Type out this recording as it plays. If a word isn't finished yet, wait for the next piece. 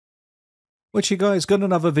What you guys, got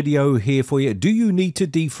another video here for you. Do you need to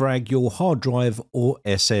defrag your hard drive or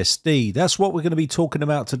SSD? That's what we're going to be talking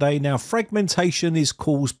about today. Now, fragmentation is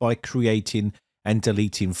caused by creating and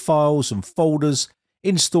deleting files and folders,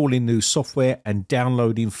 installing new software and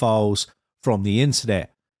downloading files from the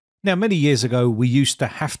internet. Now, many years ago, we used to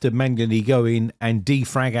have to manually go in and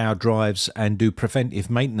defrag our drives and do preventive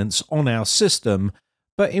maintenance on our system.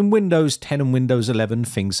 But in Windows 10 and Windows 11,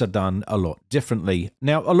 things are done a lot differently.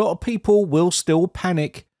 Now, a lot of people will still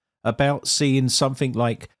panic about seeing something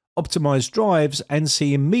like optimized drives and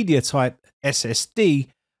seeing media type SSD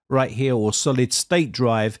right here, or solid state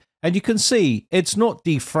drive. And you can see it's not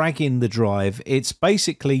defragging the drive. It's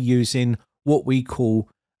basically using what we call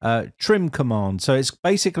trim command. So it's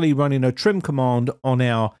basically running a trim command on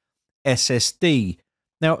our SSD.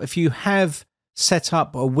 Now, if you have set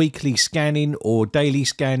up a weekly scanning or daily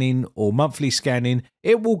scanning or monthly scanning,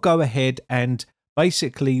 it will go ahead and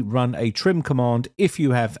basically run a trim command if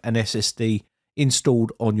you have an SSD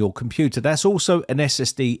installed on your computer. That's also an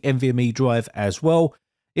SSD NVMe drive as well.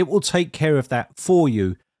 It will take care of that for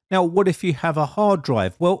you. Now, what if you have a hard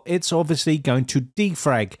drive? Well, it's obviously going to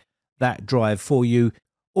defrag that drive for you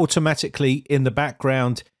automatically in the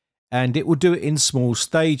background, and it will do it in small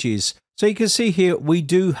stages. So you can see here we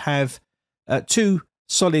do have two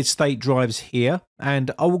solid state drives here,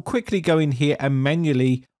 and I will quickly go in here and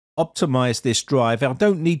manually optimize this drive. I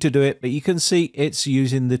don't need to do it, but you can see it's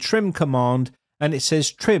using the trim command and it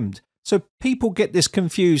says trimmed. So people get this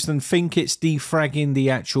confused and think it's defragging the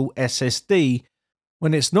actual SSD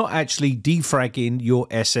when it's not actually defragging your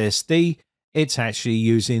SSD. It's actually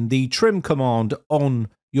using the trim command on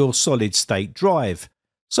your solid state drive.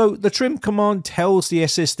 So the trim command tells the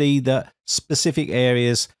SSD that specific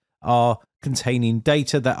areas are containing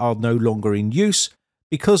data that are no longer in use.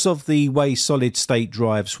 Because of the way solid state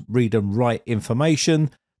drives read and write information,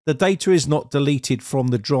 the data is not deleted from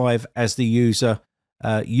the drive as the user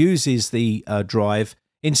uses the drive.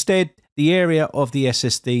 Instead, the area of the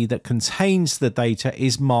SSD that contains the data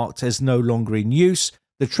is marked as no longer in use.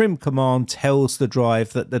 The trim command tells the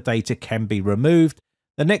drive that the data can be removed.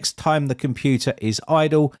 The next time the computer is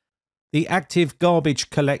idle, the active garbage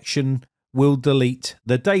collection will delete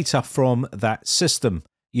the data from that system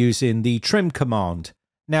using the trim command.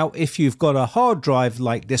 Now, if you've got a hard drive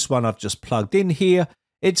like this one I've just plugged in here,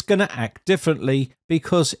 it's going to act differently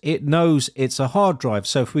because it knows it's a hard drive.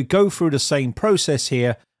 So if we go through the same process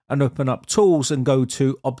here and open up tools and go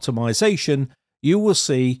to optimization, you will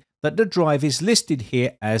see that the drive is listed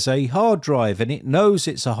here as a hard drive, and it knows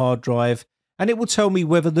it's a hard drive, and it will tell me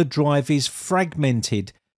whether the drive is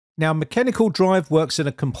fragmented. Now, mechanical drive works in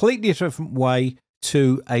a completely different way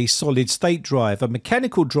to a solid state drive. A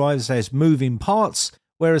mechanical drive has moving parts,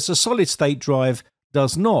 whereas a solid state drive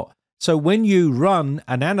does not. So when you run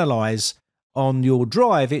and analyze on your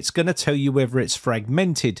drive, it's going to tell you whether it's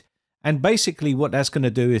fragmented. And basically what that's going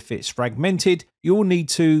to do, if it's fragmented, you'll need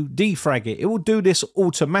to defrag it. It will do this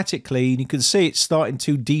automatically, and you can see it's starting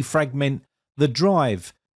to defragment the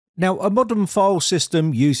drive. Now, a modern file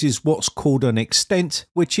system uses what's called an extent,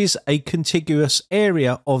 which is a contiguous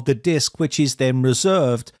area of the disk, which is then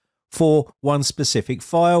reserved for one specific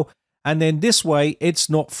file. And then this way, it's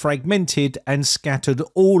not fragmented and scattered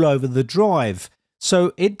all over the drive.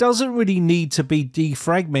 So it doesn't really need to be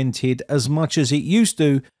defragmented as much as it used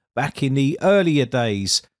to back in the earlier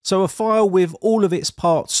days. So a file with all of its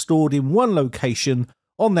parts stored in one location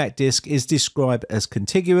on that disk is described as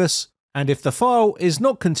contiguous. And if the file is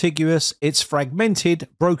not contiguous, it's fragmented,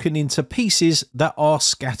 broken into pieces that are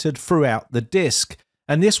scattered throughout the disk.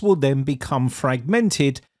 And this will then become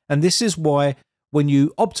fragmented. And this is why when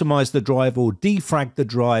you optimize the drive or defrag the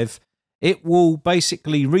drive, it will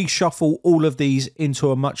basically reshuffle all of these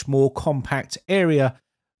into a much more compact area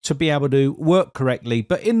to be able to work correctly.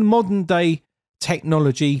 But in modern day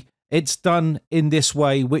technology, it's done in this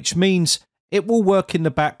way, which means it will work in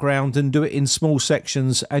the background and do it in small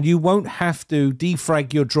sections, and you won't have to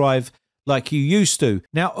defrag your drive like you used to.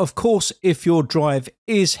 Now, of course, if your drive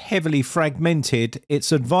is heavily fragmented,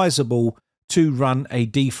 it's advisable to run a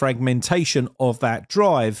defragmentation of that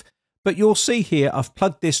drive. But you'll see here, I've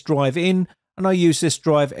plugged this drive in, and I use this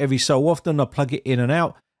drive every so often. I plug it in and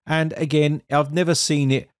out, and again, I've never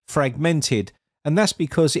seen it fragmented, and that's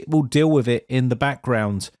because it will deal with it in the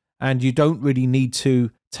background, and you don't really need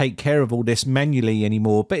to take care of all this manually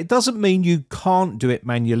anymore. But it doesn't mean you can't do it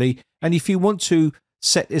manually. And if you want to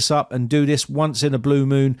set this up and do this once in a blue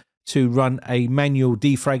moon to run a manual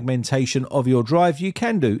defragmentation of your drive, you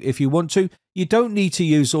can do if you want to. You don't need to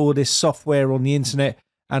use all this software on the internet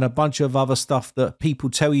and a bunch of other stuff that people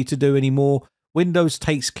tell you to do anymore. Windows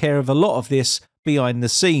takes care of a lot of this behind the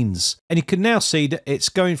scenes. And you can now see that it's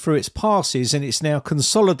going through its passes and it's now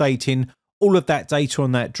consolidating all of that data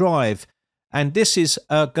on that drive. And this is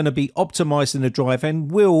going to be optimized in the drive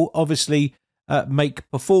and will obviously make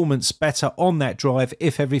performance better on that drive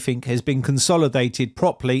if everything has been consolidated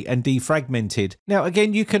properly and defragmented. Now,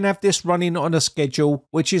 again, you can have this running on a schedule,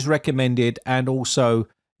 which is recommended, and also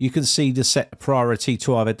you can see the set priority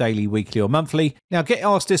to either daily, weekly, or monthly. Now, get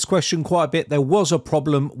asked this question quite a bit. There was a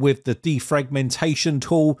problem with the defragmentation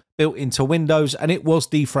tool built into Windows, and it was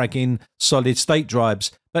defragging solid state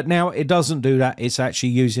drives. But now it doesn't do that. It's actually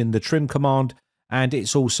using the trim command, and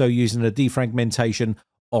it's also using the defragmentation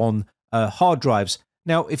on hard drives.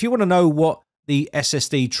 Now, if you want to know what the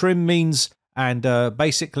SSD trim means, and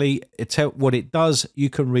basically what it does, you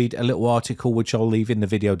can read a little article which I'll leave in the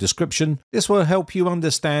video description. This will help you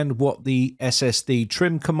understand what the SSD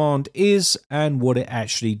trim command is and what it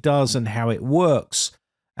actually does and how it works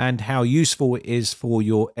and how useful it is for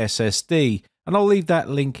your SSD. And I'll leave that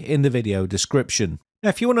link in the video description. Now,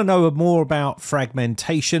 if you want to know more about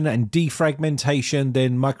fragmentation and defragmentation,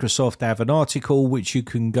 then Microsoft have an article which you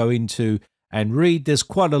can go into and read. There's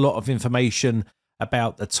quite a lot of information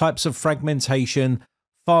about the types of fragmentation,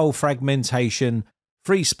 file fragmentation,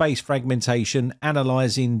 free space fragmentation,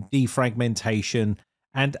 analyzing defragmentation,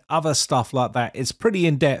 and other stuff like that. It's pretty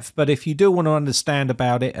in-depth, but if you do want to understand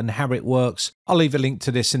about it and how it works, I'll leave a link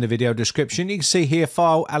to this in the video description. You can see here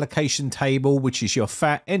file allocation table, which is your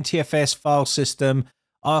FAT, NTFS file system,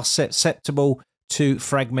 are susceptible to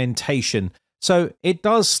fragmentation. So it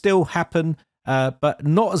does still happen, but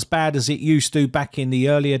not as bad as it used to back in the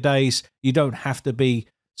earlier days. You don't have to be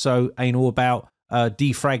so anal about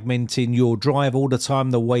defragmenting your drive all the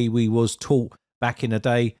time the way we was taught back in the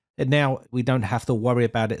day. And now we don't have to worry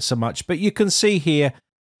about it so much. But you can see here,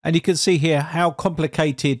 and you can see here how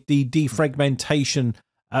complicated the defragmentation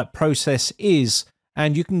process is.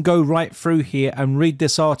 And you can go right through here and read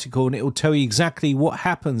this article, and it will tell you exactly what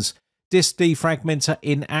happens. Disk defragmenter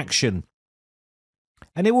in action.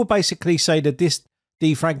 And it will basically say that this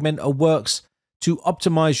defragmenter works to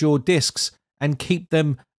optimize your disks and keep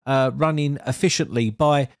them running efficiently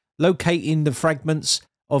by locating the fragments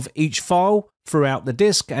of each file throughout the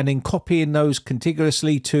disk and then copying those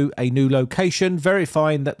contiguously to a new location,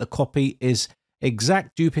 verifying that the copy is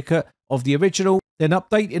exact duplicate of the original, then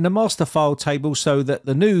updating the master file table so that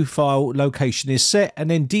the new file location is set,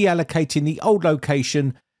 and then deallocating the old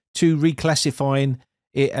location to reclassifying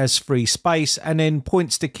it as free space, and then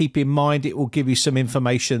points to keep in mind. It will give you some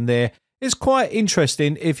information there. It's quite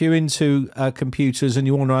interesting if you're into computers and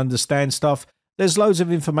you want to understand stuff. There's loads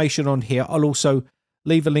of information on here. I'll also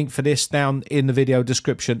leave a link for this down in the video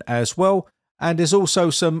description as well. And there's also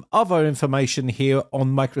some other information here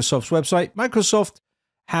on Microsoft's website. Microsoft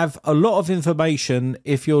have a lot of information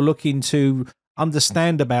if you're looking to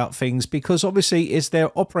understand about things, because obviously it's their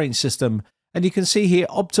operating system. And you can see here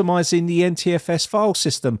optimizing the NTFS file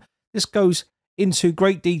system. This goes into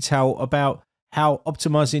great detail about how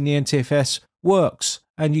optimizing the NTFS works.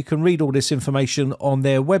 And you can read all this information on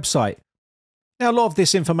their website. Now, a lot of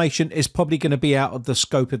this information is probably going to be out of the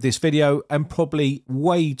scope of this video and probably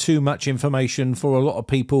way too much information for a lot of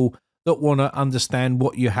people that want to understand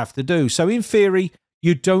what you have to do. So in theory,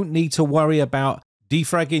 you don't need to worry about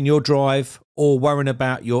defragging your drive or worrying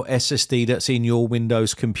about your SSD that's in your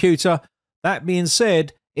Windows computer. That being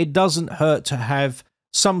said, it doesn't hurt to have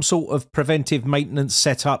some sort of preventive maintenance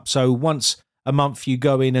set up. So once a month you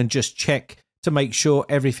go in and just check to make sure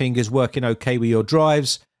everything is working okay with your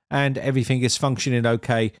drives and everything is functioning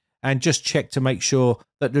okay, and just check to make sure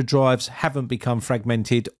that the drives haven't become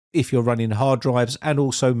fragmented if you're running hard drives, and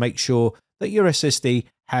also make sure that your SSD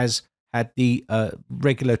has had the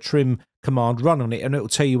regular trim command run on it, and it will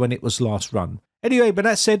tell you when it was last run. Anyway, but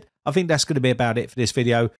that said, I think that's going to be about it for this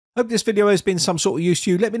video. Hope this video has been some sort of use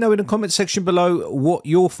to you. Let me know in the comment section below what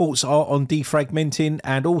your thoughts are on defragmenting,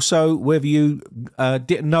 and also whether you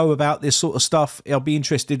didn't know about this sort of stuff. I'll be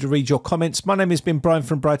interested to read your comments. My name has been Brian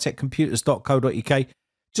from briteccomputers.co.uk.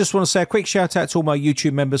 Just want to say a quick shout out to all my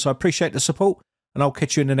YouTube members. I appreciate the support, and I'll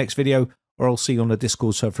catch you in the next video, or I'll see you on the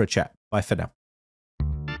Discord server for a chat. Bye for now.